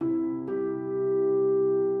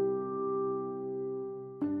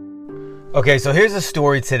Okay, so here's a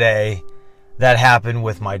story today that happened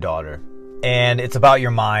with my daughter. And it's about your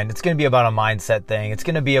mind. It's going to be about a mindset thing. It's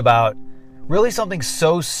going to be about really something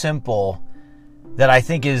so simple that I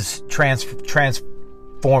think is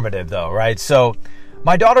transformative though, right? So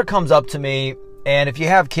my daughter comes up to me, and if you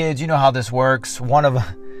have kids, you know how this works. One of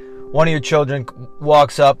your children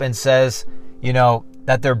walks up and says,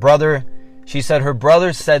 that their brother, she said her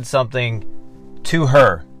brother said something to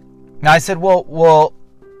her. Now I said, well,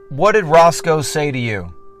 what did Roscoe say to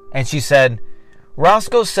you? And she said,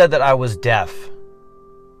 Roscoe said that I was deaf.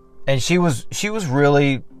 And she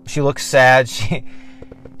looked sad. She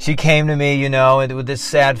came to me, with this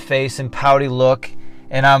sad face and pouty look,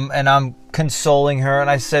 and I'm consoling her, and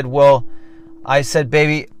I said,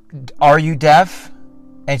 baby, are you deaf?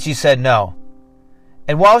 And she said no.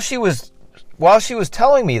 And while she was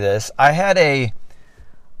telling me this, I had a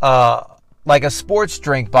sports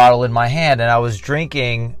drink bottle in my hand, and I was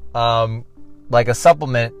drinking like a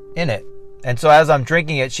supplement in it. And so as I'm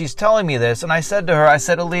drinking it, she's telling me this, and I said to her,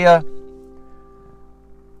 Aaliyah,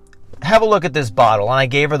 have a look at this bottle. And I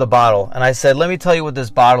gave her the bottle, and I said, let me tell you what this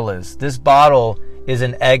bottle is. This bottle is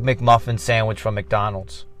an Egg McMuffin sandwich from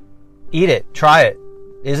McDonald's. Eat it. Try it.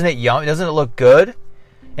 Isn't it yum? Doesn't it look good?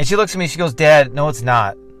 And she looks at me, she goes, Dad, no, it's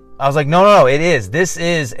not. I was like, no, it is. This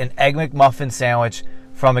is an Egg McMuffin sandwich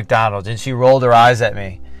from McDonald's. And she rolled her eyes at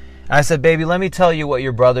me. And I said, baby, let me tell you what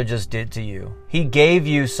your brother just did to you. He gave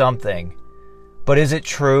you something. But is it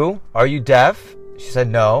true? Are you deaf? She said,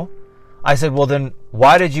 no. I said, well, then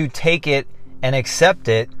why did you take it and accept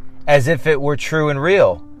it as if it were true and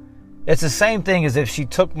real? It's the same thing as if she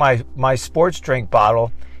took my sports drink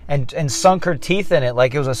bottle and sunk her teeth in it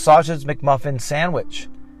like it was a sausage McMuffin sandwich.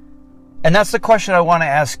 And that's the question I want to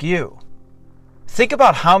ask you. Think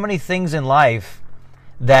about how many things in life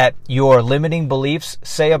that your limiting beliefs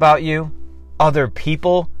say about you, other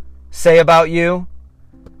people say about you,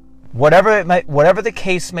 whatever the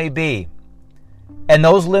case may be, and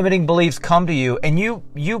those limiting beliefs come to you, and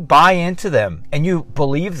you buy into them, and you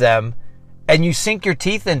believe them, and you sink your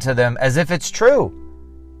teeth into them as if it's true.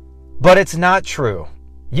 But it's not true.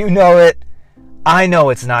 You know it. I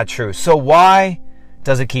know it's not true. So why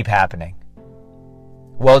does it keep happening?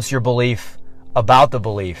 Well, it's your belief about the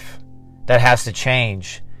belief that has to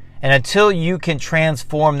change. And until you can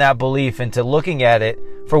transform that belief into looking at it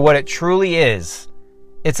for what it truly is,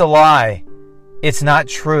 it's a lie. It's not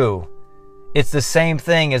true. It's the same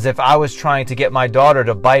thing as if I was trying to get my daughter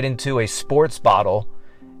to bite into a sports bottle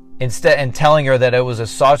instead and telling her that it was a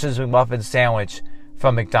sausage McMuffin sandwich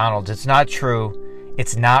from McDonald's. It's not true.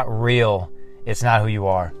 It's not real. It's not who you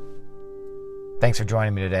are. Thanks for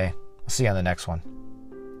joining me today. I'll see you on the next one.